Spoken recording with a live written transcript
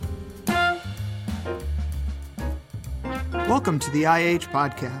Welcome to the IH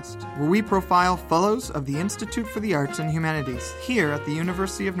Podcast, where we profile fellows of the Institute for the Arts and Humanities here at the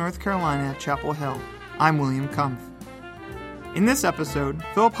University of North Carolina at Chapel Hill. I'm William Kumpf. In this episode,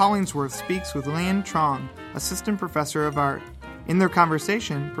 Philip Hollingsworth speaks with Lien Truong, Assistant Professor of Art. In their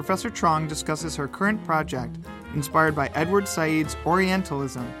conversation, Professor Truong discusses her current project, inspired by Edward Said's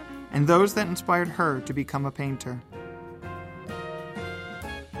Orientalism, and those that inspired her to become a painter.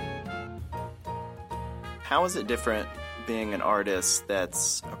 How is it different being an artist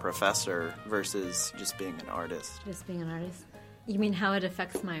that's a professor versus just being an artist? Just being an artist? You mean how it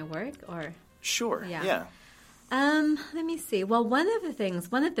affects my work, or? Sure, yeah. Let me see. Well, one of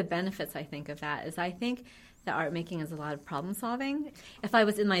the benefits I think of that is I think that art making is a lot of problem solving. If I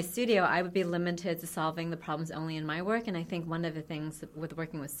was in my studio, I would be limited to solving the problems only in my work, and I think one of the things with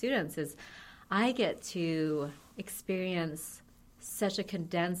working with students is I get to experience such a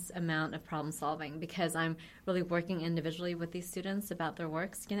condensed amount of problem solving because I'm really working individually with these students about their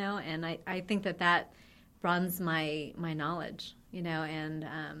works, and I think that broadens my knowledge, and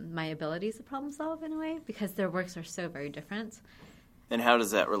my abilities to problem solve in a way because their works are so very different. And how does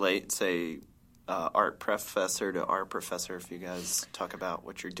that relate, say, art professor to art professor if you guys talk about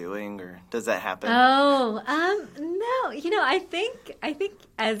what you're doing, or does that happen? No. I think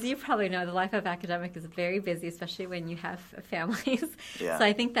as you probably know, the life of academic is very busy, especially when you have families. Yeah. So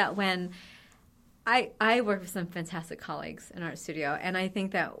I think that when I work with some fantastic colleagues in Art Studio, and I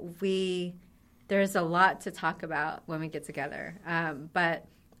think that there's a lot to talk about when we get together.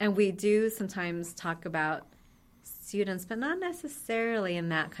 And we do sometimes talk about students, but not necessarily in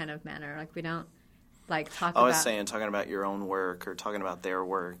that kind of manner. Like we don't talk about... I was saying talking about your own work or talking about their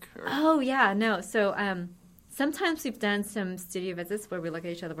work. Oh, yeah, no. So sometimes we've done some studio visits where we look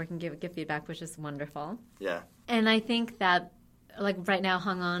at each other work and give feedback, which is wonderful. Yeah. And I think that, right now,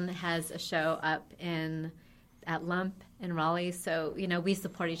 Hung On has a show up at Lump in Raleigh. So, we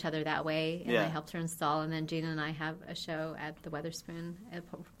support each other that way. And I helped her install. And then Gina and I have a show at the Weatherspoon,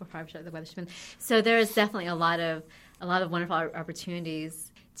 a private show at the Weatherspoon. So there is definitely a lot of wonderful opportunities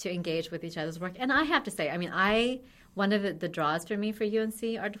to engage with each other's work. And I have to say, one of the draws for me for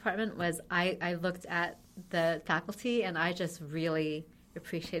UNC Art Department was I looked at the faculty and I just really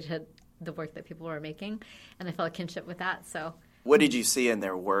appreciated the work that people were making. And I felt a kinship with that. So, what did you see in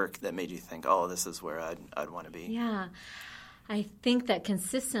their work that made you think, oh, this is where I'd want to be? Yeah. I think that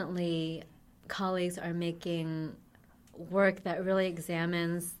consistently colleagues are making work that really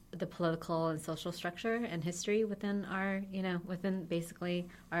examines the political and social structure and history within within basically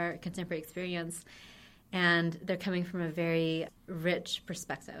our contemporary experience. And they're coming from a very rich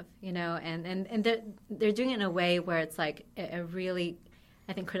perspective, and they're doing it in a way where it's like a really,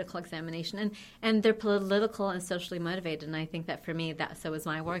 I think, critical examination. And they're political and socially motivated. And I think that for me, so was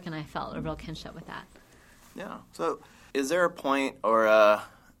my work, and I felt a real kinship with that. Yeah. So is there a point or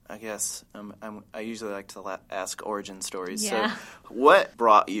I guess I usually like to ask origin stories. Yeah. So what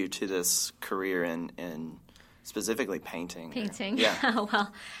brought you to this career in specifically painting? Painting? Yeah.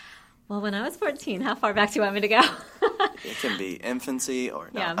 Well, when I was 14, how far back do you want me to go? It can be infancy or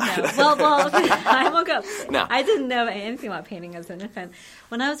no. Yeah, no. Well, I won't go. No. I didn't know anything about painting as an infant.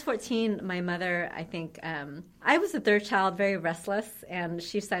 When I was 14, my mother, I think, I was the third child, very restless, and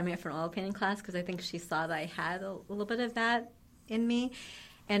she signed me up for an oil painting class because I think she saw that I had a little bit of that in me.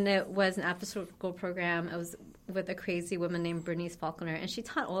 And it was an after-school program. It was with a crazy woman named Bernice Faulkner, and she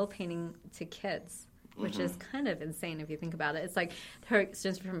taught oil painting to kids, which is kind of insane if you think about it. It's like her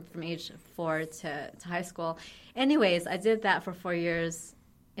students from age 4 to high school. Anyways, I did that for 4 years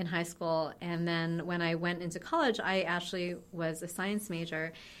in high school, and then when I went into college, I actually was a science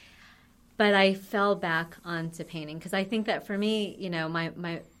major, but I fell back onto painting because I think that for me,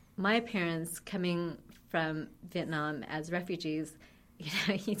 my parents coming from Vietnam as refugees,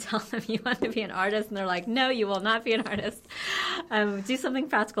 you tell them you want to be an artist, and they're like, no, you will not be an artist. Do something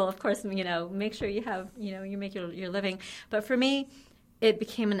practical, of course, make sure you have, you make your living. But for me, it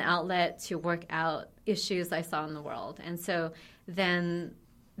became an outlet to work out issues I saw in the world. And so then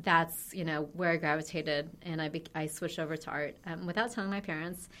that's, where I gravitated, and I switched over to art without telling my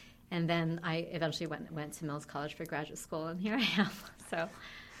parents. And then I eventually went to Mills College for graduate school, and here I am. So...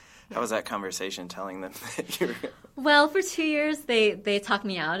 How was that conversation telling them that you were... Well, for 2 years, they talked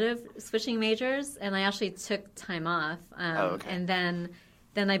me out of switching majors, and I actually took time off. Okay. And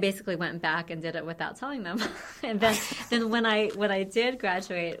then I basically went back and did it without telling them. And then when I did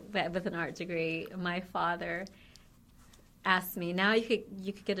graduate with an art degree, my father asked me, now you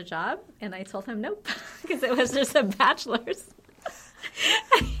could get a job? And I told him nope, because it was just a bachelor's.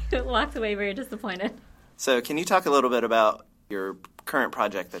 I walked away very disappointed. So can you talk a little bit about your current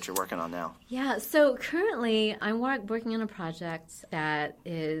project that you're working on now? Yeah, so currently I'm working on a project that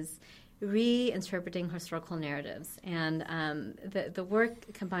is reinterpreting historical narratives. And the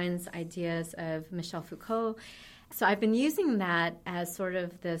work combines ideas of Michel Foucault. So I've been using that as sort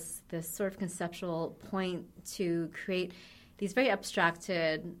of this sort of conceptual point to create these very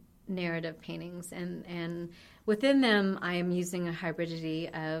abstracted narrative paintings. And within them, I am using a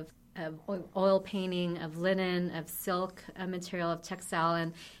hybridity of oil painting, of linen, of silk material, of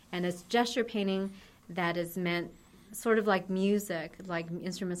textile, and it's gesture painting that is meant sort of like music, like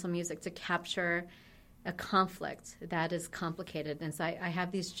instrumental music, to capture a conflict that is complicated. And so I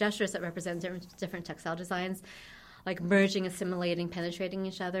have these gestures that represent different textile designs, like merging, assimilating, penetrating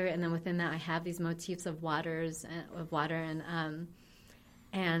each other, and then within that I have these motifs of water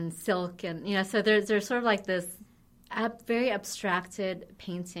and silk, and so there's sort of like this very abstracted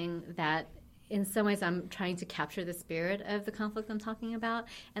painting that in some ways I'm trying to capture the spirit of the conflict I'm talking about,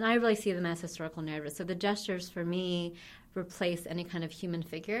 and I really see them as historical narratives. So the gestures for me replace any kind of human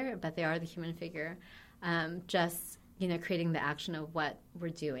figure, but they are the human figure, just creating the action of what we're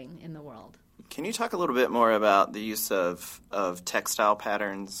doing in the world. Can you talk a little bit more about the use of textile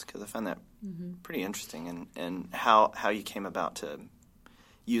patterns? Because I find that pretty interesting, and how you came about to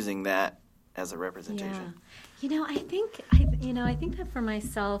using that as a representation. Yeah, I think that for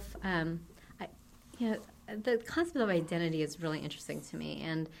myself, the concept of identity is really interesting to me,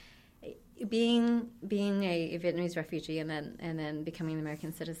 and being a Vietnamese refugee and then becoming an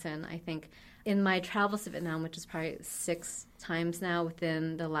American citizen, I think in my travels to Vietnam, which is probably 6 times now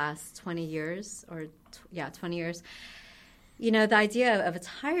within the last 20 years, 20 years, the idea of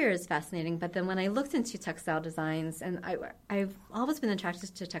attire is fascinating. But then when I looked into textile designs, and I've always been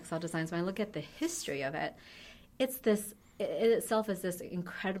attracted to textile designs, when I look at the history of it, it itself is this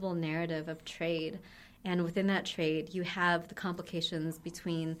incredible narrative of trade. And within that trade, you have the complications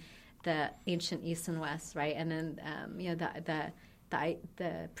between the ancient East and West, right? And then,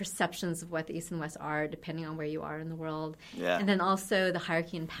 the perceptions of what the East and West are depending on where you are in the world. Yeah. And then also the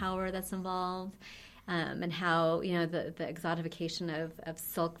hierarchy and power that's involved, and how, the exotification of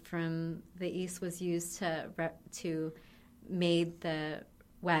silk from the East was used to made the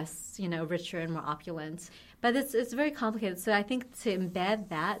West, richer and more opulent. But it's very complicated. So I think to embed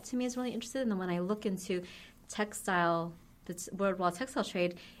that, to me, is really interesting. And then when I look into textile, the worldwide textile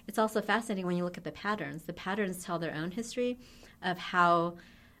trade, it's also fascinating when you look at the patterns. The patterns tell their own history of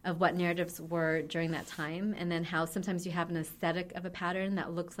what narratives were during that time, and then how sometimes you have an aesthetic of a pattern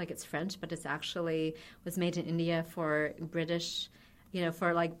that looks like it's French, but it's actually was made in India for British,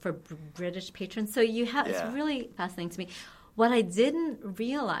 for British patrons. So you have It's really fascinating to me. What I didn't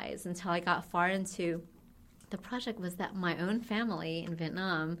realize until I got far into the project was that my own family in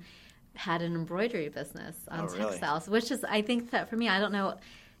Vietnam had an embroidery business on textiles, which is, I think that for me, I don't know.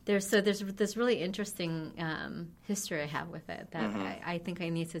 There's this really interesting history I have with it that I think I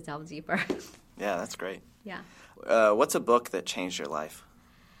need to delve deeper. Yeah, that's great. Yeah. What's a book that changed your life?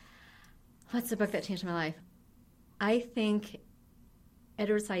 What's a book that changed my life? I think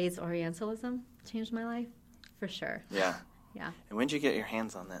Edward Said's Orientalism changed my life, for sure. Yeah. Yeah. And when did you get your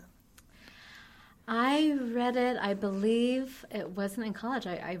hands on that? I read it, I believe it wasn't in college.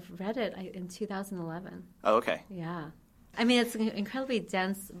 I read it in 2011. Oh, okay. Yeah. I mean, it's an incredibly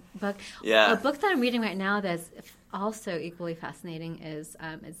dense book. Yeah. A book that I'm reading right now that's also equally fascinating is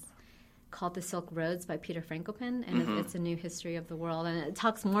called The Silk Roads by Peter Frankopan, and it's a new history of the world. And it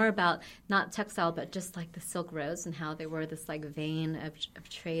talks more about not textile, but just like the Silk Roads and how they were this like vein of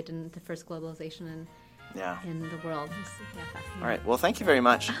trade and the first globalization in the world. Fascinating. All right. Well, thank you very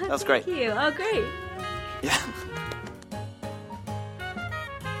much. That was great. Thank you. Oh, great. Yeah.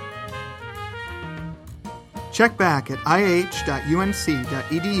 Check back at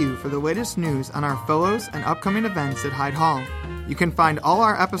ih.unc.edu for the latest news on our fellows and upcoming events at Hyde Hall. You can find all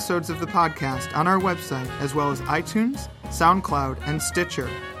our episodes of the podcast on our website, as well as iTunes, SoundCloud, and Stitcher.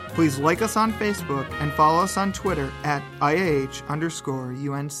 Please like us on Facebook and follow us on Twitter at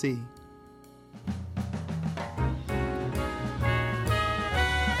IAH_UNC.